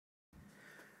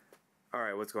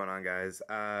Alright, what's going on, guys?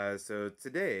 So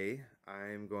today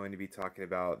I'm going to be talking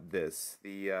about the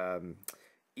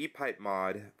E-pipe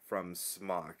mod from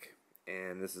Smok.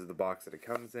 And this is the box that it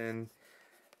comes in.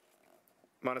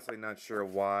 I'm honestly not sure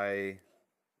why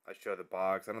I show the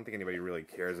box. I don't think anybody really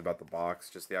cares about the box,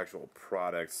 just the actual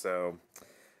product. So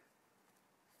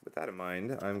with that in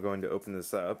mind, I'm going to open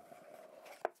this up.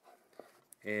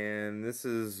 And this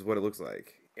is what it looks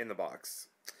like in the box.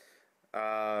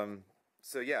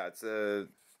 So yeah, it's a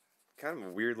kind of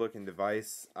a weird looking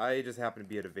device. I just happened to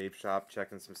be at a vape shop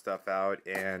checking some stuff out,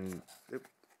 and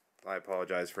I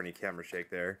apologize for any camera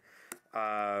shake there.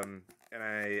 And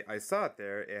I saw it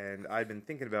there, and I've been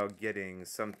thinking about getting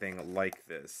something like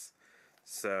this.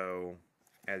 So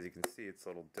as you can see, it's a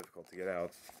little difficult to get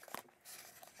out.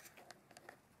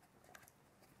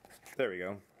 There we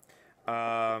go.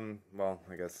 Well,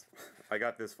 I guess I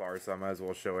got this far, so I might as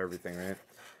well show everything, right?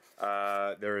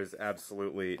 There is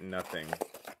absolutely nothing.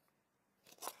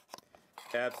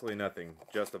 Absolutely nothing.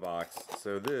 Just a box.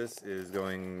 So this is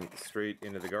going straight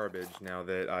into the garbage now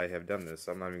that I have done this.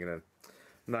 I'm not even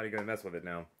gonna mess with it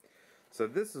now. So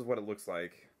this is what it looks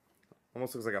like.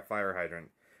 Almost looks like a fire hydrant.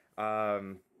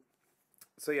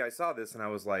 So yeah, I saw this and I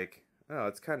was like, oh,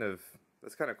 that's kind of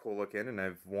cool looking, and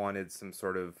I've wanted some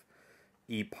sort of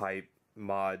E-pipe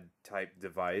mod type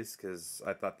device because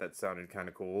I thought that sounded kind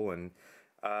of cool. And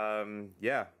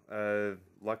yeah,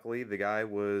 luckily the guy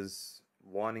was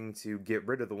wanting to get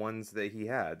rid of the ones that he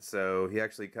had, so he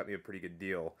actually cut me a pretty good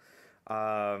deal.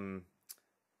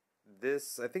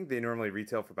 This, I think they normally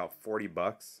retail for about 40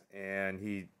 bucks, and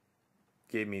he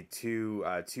gave me two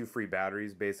free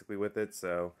batteries basically with it,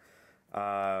 so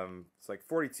it's like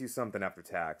 42 something after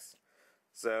tax.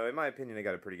 So in my opinion, I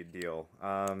got a pretty good deal.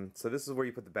 So this is where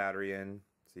you put the battery in.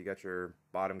 So you got your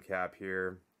bottom cap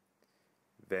here,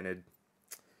 vented,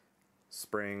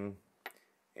 spring,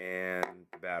 and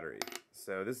the battery.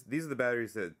 So these are the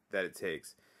batteries that it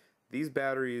takes. These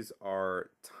batteries are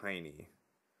tiny.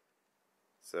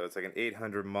 So it's like an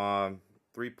 800 mAh,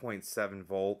 3.7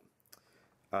 volt.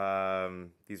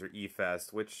 These are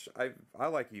eFest, which I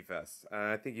like eFest.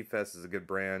 I think eFest is a good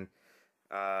brand.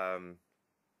 I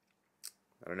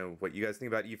don't know what you guys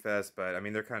think about eFest, but I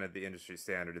mean, they're kind of the industry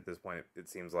standard at this point, it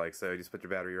seems like. So you just put your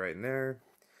battery right in there.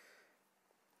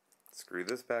 Screw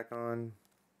this back on.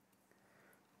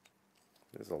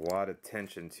 There's a lot of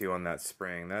tension too on that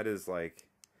spring. That is like,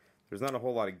 there's not a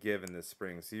whole lot of give in this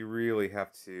spring, so you really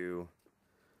have to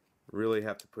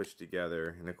push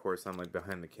together. And of course, I'm like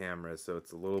behind the camera, so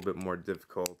it's a little bit more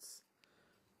difficult.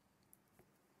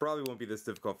 Probably won't be this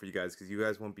difficult for you guys because you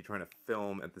guys won't be trying to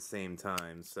film at the same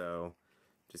time. So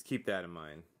just keep that in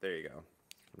mind. There you go.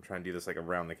 I'm trying to do this like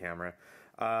around the camera.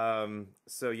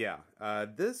 So yeah,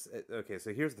 okay,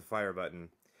 so here's the fire button.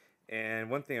 And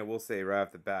one thing I will say right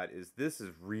off the bat is this is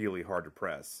really hard to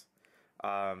press.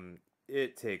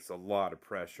 It takes a lot of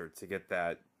pressure to get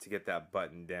that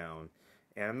button down.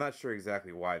 And I'm not sure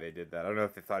exactly why they did that. I don't know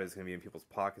if they thought it was going to be in people's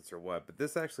pockets or what, but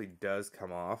this actually does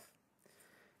come off.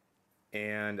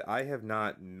 And I have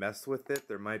not messed with it.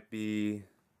 There might be,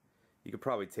 you could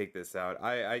probably take this out.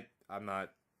 I'm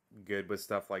not good with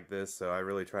stuff like this, so I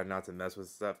really try not to mess with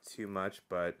stuff too much,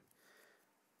 but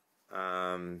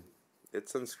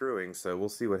it's unscrewing, so we'll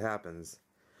see what happens.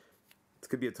 This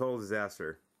could be a total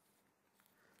disaster.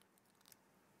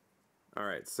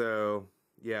 Alright, so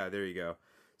yeah, there you go.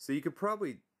 So you could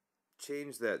probably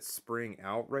change that spring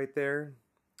out right there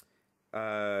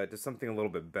to something a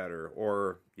little bit better,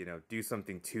 or, you know, do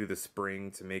something to the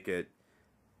spring to make it,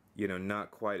 you know, not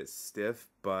quite as stiff,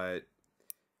 but,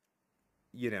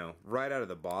 you know, right out of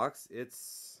the box,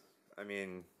 it's, I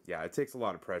mean, yeah, it takes a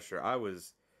lot of pressure. I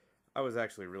was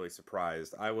actually really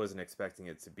surprised. I wasn't expecting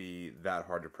it to be that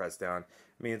hard to press down.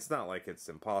 I mean, it's not like it's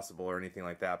impossible or anything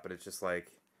like that, but it's just like,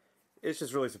 it's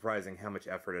just really surprising how much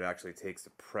effort it actually takes to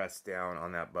press down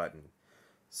on that button.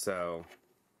 So,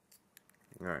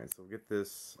 alright, so we'll get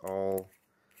this all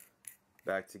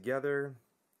back together,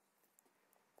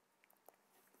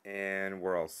 and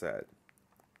we're all set.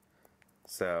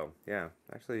 So, yeah,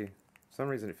 actually, for some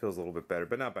reason it feels a little bit better,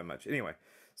 but not by much. Anyway,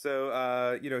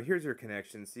 so, you know, here's your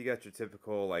connection. So you got your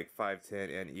typical, like, 510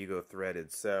 and Ego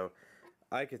threaded. So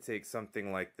I could take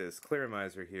something like this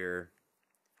clearimizer here,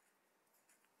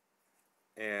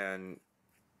 and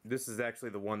this is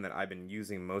actually the one that I've been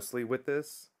using mostly with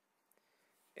this.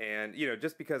 And, you know,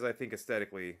 just because I think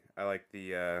aesthetically, I like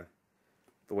the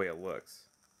way it looks.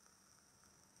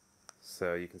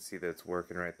 So you can see that it's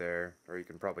working right there, or you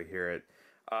can probably hear it.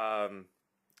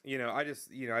 You know,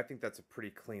 I think that's a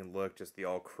pretty clean look, just the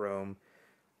all chrome,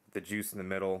 the juice in the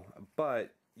middle.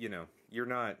 But, you know,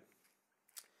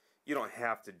 you you don't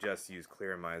have to just use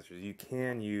clearmizers. You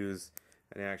can use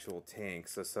an actual tank,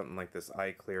 so something like this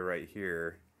iClear right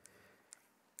here.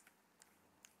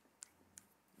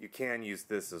 You can use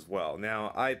this as well.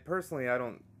 Now, I personally, I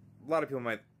don't, a lot of people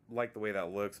might like the way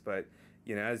that looks, but,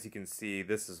 you know, as you can see,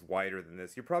 this is wider than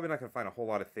this. You're probably not going to find a whole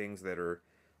lot of things that are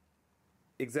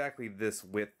exactly this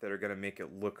width that are going to make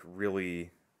it look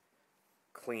really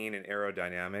clean and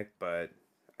aerodynamic, but,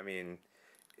 I mean,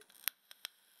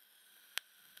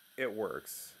 it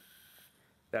works.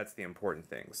 That's the important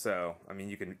thing. So, I mean,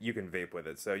 you can vape with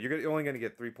it. So you're only going to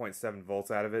get 3.7 volts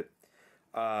out of it.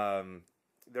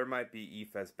 There might be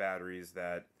EFES batteries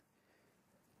that,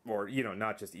 or, you know,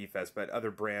 not just EFES, but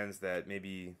other brands that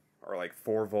maybe are like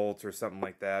 4 volts or something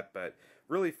like that. But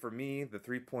really, for me, the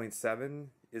 3.7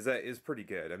 is pretty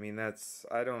good. I mean,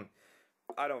 I don't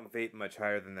vape much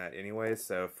higher than that anyway.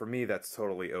 So for me, that's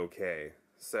totally okay.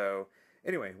 So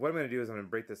anyway, what I'm going to do is I'm going to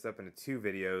break this up into 2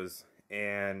 videos,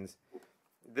 and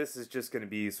this is just going to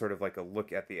be sort of like a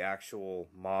look at the actual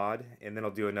mod, and then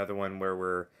I'll do another one where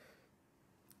we're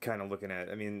kind of looking at,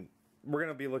 I mean, we're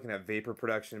going to be looking at vapor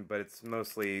production, but that's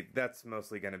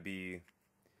mostly going to be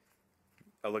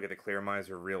a look at the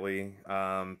clearmizer, really.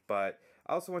 But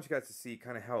I also want you guys to see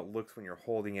kind of how it looks when you're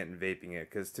holding it and vaping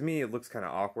it, because to me it looks kind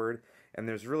of awkward, and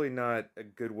there's really not a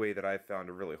good way that I've found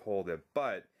to really hold it,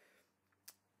 but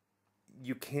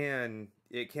it can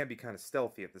be kind of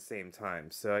stealthy at the same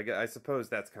time. So I suppose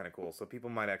that's kind of cool. So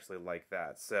people might actually like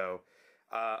that. So,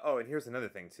 oh, and here's another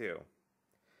thing too.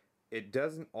 It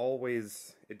doesn't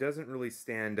really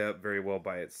stand up very well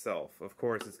by itself. Of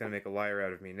course, it's going to make a liar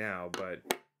out of me now, but,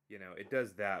 you know, it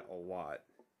does that a lot.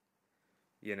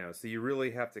 You know, so you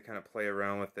really have to kind of play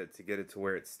around with it to get it to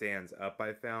where it stands up,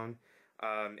 I found.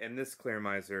 And this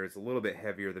clearmizer is a little bit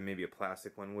heavier than maybe a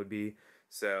plastic one would be.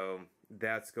 So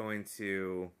that's going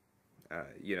to,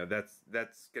 you know, that's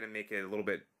going to make it a little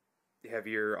bit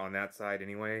heavier on that side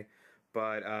anyway.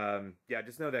 But yeah,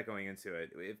 just know that going into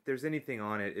it. If there's anything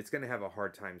on it, it's going to have a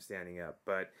hard time standing up.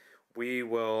 But I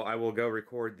will go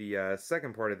record the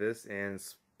second part of this and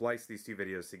splice these 2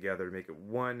 videos together to make it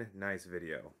one nice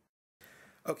video.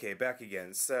 Okay, back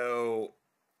again. So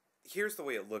here's the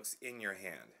way it looks in your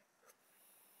hand.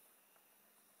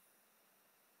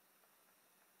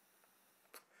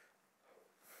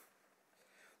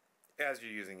 As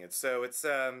you're using it. So it's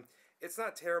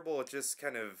not terrible, it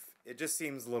just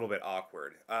seems a little bit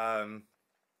awkward.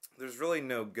 There's really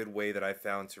no good way that I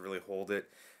found to really hold it,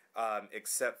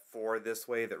 except for this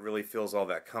way that really feels all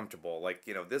that comfortable. Like,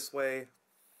 you know, this way,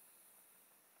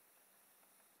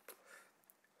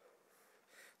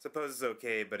 suppose it's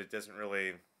okay, but it doesn't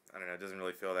really, I don't know, it doesn't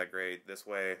really feel that great. This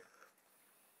way,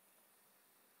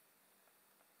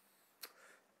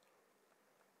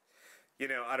 you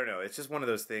know, I don't know. It's just one of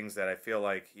those things that I feel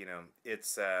like, you know,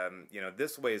 it's, you know,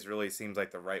 this way really seems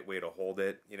like the right way to hold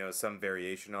it. You know, some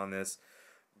variation on this.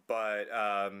 But,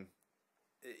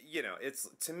 you know,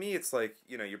 to me, it's like,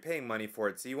 you know, you're paying money for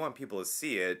it, so you want people to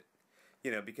see it,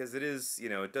 you know, because it is, you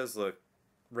know, it does look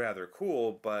rather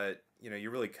cool, but, you know,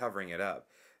 you're really covering it up.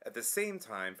 At the same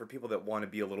time, for people that want to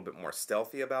be a little bit more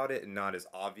stealthy about it and not as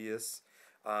obvious,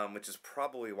 which is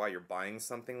probably why you're buying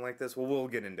something like this. Well, we'll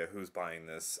get into who's buying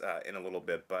this in a little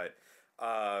bit, but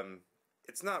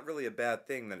it's not really a bad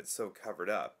thing that it's so covered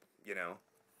up, you know.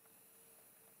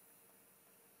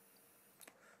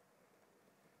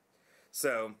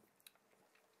 So,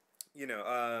 you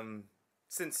know,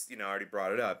 since, you know, I already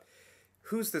brought it up,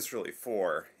 who's this really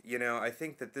for? You know, I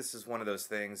think that this is one of those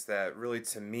things that really,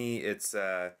 to me, it's,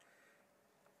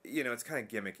 you know, it's kind of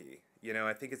gimmicky. You know,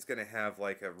 I think it's going to have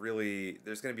like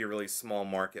there's going to be a really small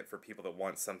market for people that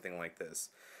want something like this.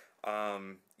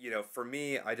 You know, for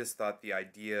me, I just thought the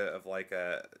idea of like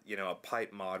you know, a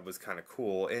pipe mod was kind of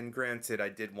cool. And granted, I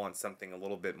did want something a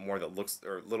little bit more that looks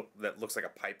like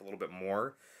a pipe a little bit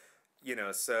more. You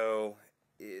know, so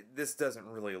this doesn't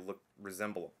really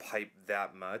resemble a pipe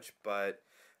that much, but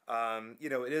you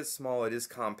know, it is small, it is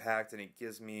compact, and it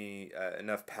gives me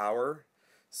enough power.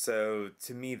 So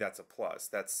to me, that's a plus.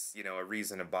 That's, you know, a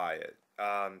reason to buy it.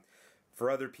 For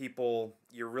other people,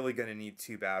 you're really going to need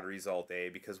 2 batteries all day,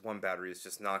 because one battery is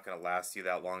just not going to last you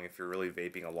that long if you're really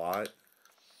vaping a lot.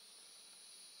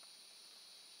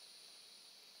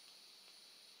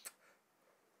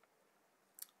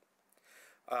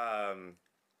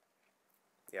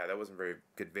 Yeah, that wasn't very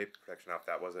good vapor protection off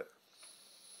that, was it?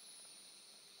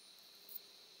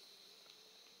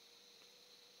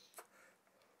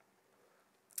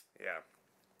 Yeah.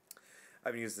 I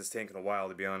haven't used this tank in a while,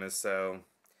 to be honest, so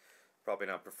probably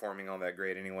not performing all that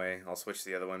great anyway. I'll switch to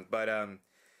the other one. But,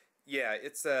 yeah,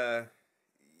 it's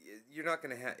you're not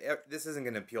going to have, this isn't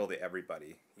going to appeal to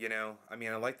everybody, you know? I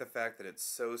mean, I like the fact that it's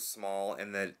so small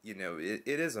and that, you know, it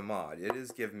is a mod. It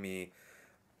is giving me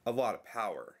a lot of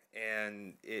power.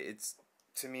 And it's,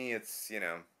 to me, it's, you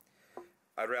know,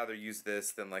 I'd rather use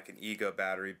this than like an Ego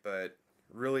battery, but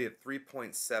really at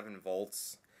 3.7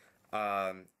 volts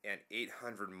and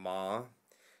 800 mAh,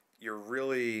 you're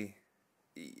really,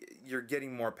 you're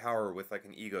getting more power with like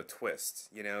an Ego twist.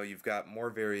 You know, you've got more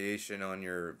variation on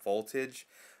your voltage,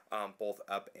 both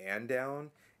up and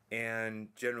down, and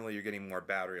generally you're getting more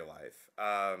battery life.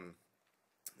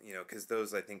 You know, because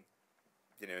those, I think,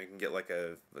 you know, you can get like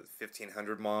a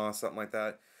 1500 mAh, something like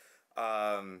that,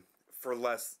 for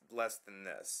less than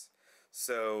this.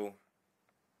 So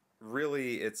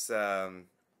really, it's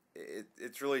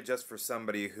really just for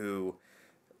somebody who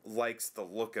likes the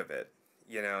look of it,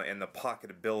 you know, and the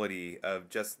pocketability of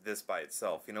just this by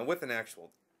itself. You know, with an actual,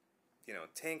 you know,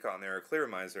 tank on there, a clear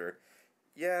miser,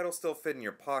 yeah, it'll still fit in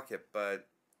your pocket, but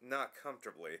not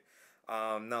comfortably.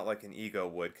 Not like an Ego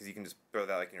would, because you can just throw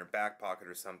that like in your back pocket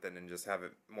or something and just have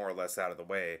it more or less out of the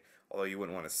way, although you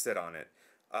wouldn't want to sit on it.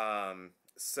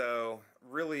 So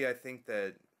really, I think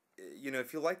that, you know,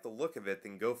 if you like the look of it,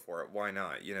 then go for it. Why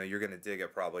not? You know, you're going to dig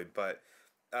it probably, but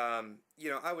you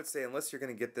know, I would say unless you're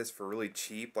going to get this for really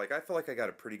cheap, like I feel like I got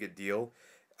a pretty good deal.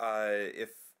 If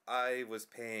I was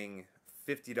paying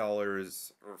 $50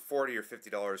 or $40 or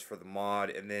 $50 for the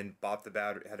mod and then bought the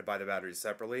battery, had to buy the batteries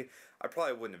separately, I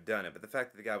probably wouldn't have done it. But the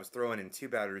fact that the guy was throwing in 2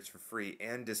 batteries for free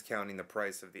and discounting the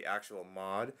price of the actual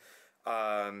mod,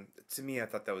 to me, I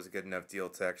thought that was a good enough deal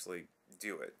to actually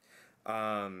do it.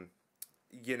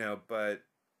 You know, but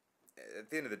at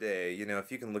the end of the day, you know,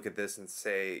 if you can look at this and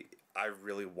say, I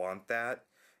really want that,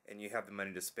 and you have the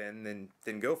money to spend,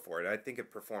 then go for it. I think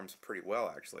it performs pretty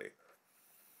well, actually.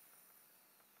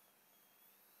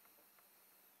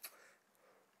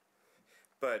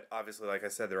 But obviously, like I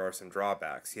said, there are some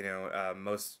drawbacks. You know,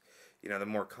 most, you know, the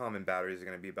more common batteries are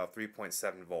going to be about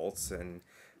 3.7 volts, and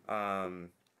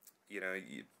you know,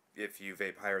 if you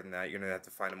vape higher than that, you're going to have to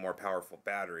find a more powerful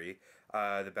battery.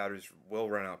 The batteries will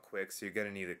run out quick, so you're going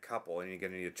to need a couple, and you're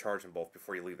going to need to charge them both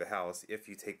before you leave the house if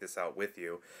you take this out with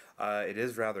you. It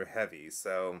is rather heavy,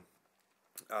 so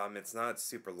it's not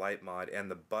super light mod,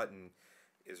 and the button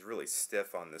is really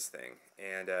stiff on this thing,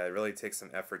 and it really takes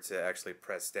some effort to actually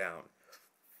press down.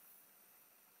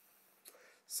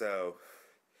 So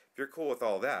if you're cool with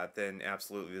all that, then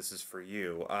absolutely this is for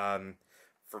you.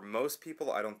 For most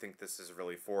people, I don't think this is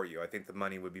really for you. I think the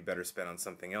money would be better spent on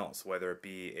something else, whether it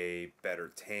be a better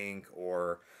tank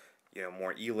or, you know,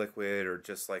 more e-liquid or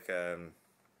just like a,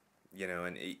 you know,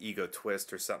 an Ego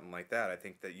twist or something like that. I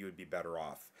think that you would be better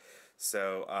off.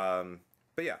 So,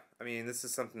 but yeah, I mean, this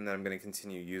is something that I'm going to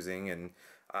continue using, and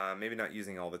maybe not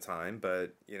using all the time,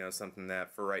 but, you know, something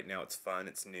that for right now it's fun,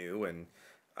 it's new, and,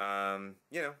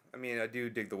 you know, I mean, I do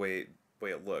dig the way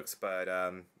it looks, but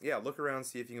yeah, look around,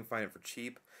 see if you can find it for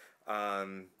cheap.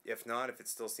 If not, if it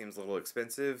still seems a little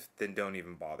expensive, then don't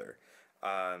even bother.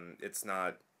 It's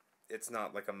not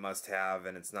like a must-have,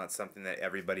 and it's not something that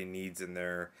everybody needs in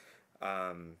their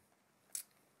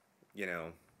you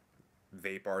know,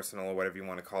 vape arsenal or whatever you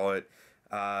want to call it.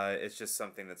 It's just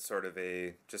something that's sort of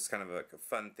just kind of like a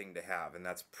fun thing to have, and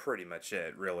that's pretty much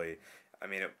it, really. I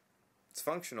mean, it's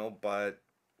functional, but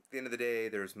at the end of the day,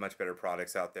 there's much better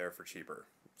products out there for cheaper.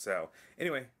 So,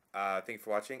 anyway, thank you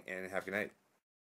for watching, and have a good night.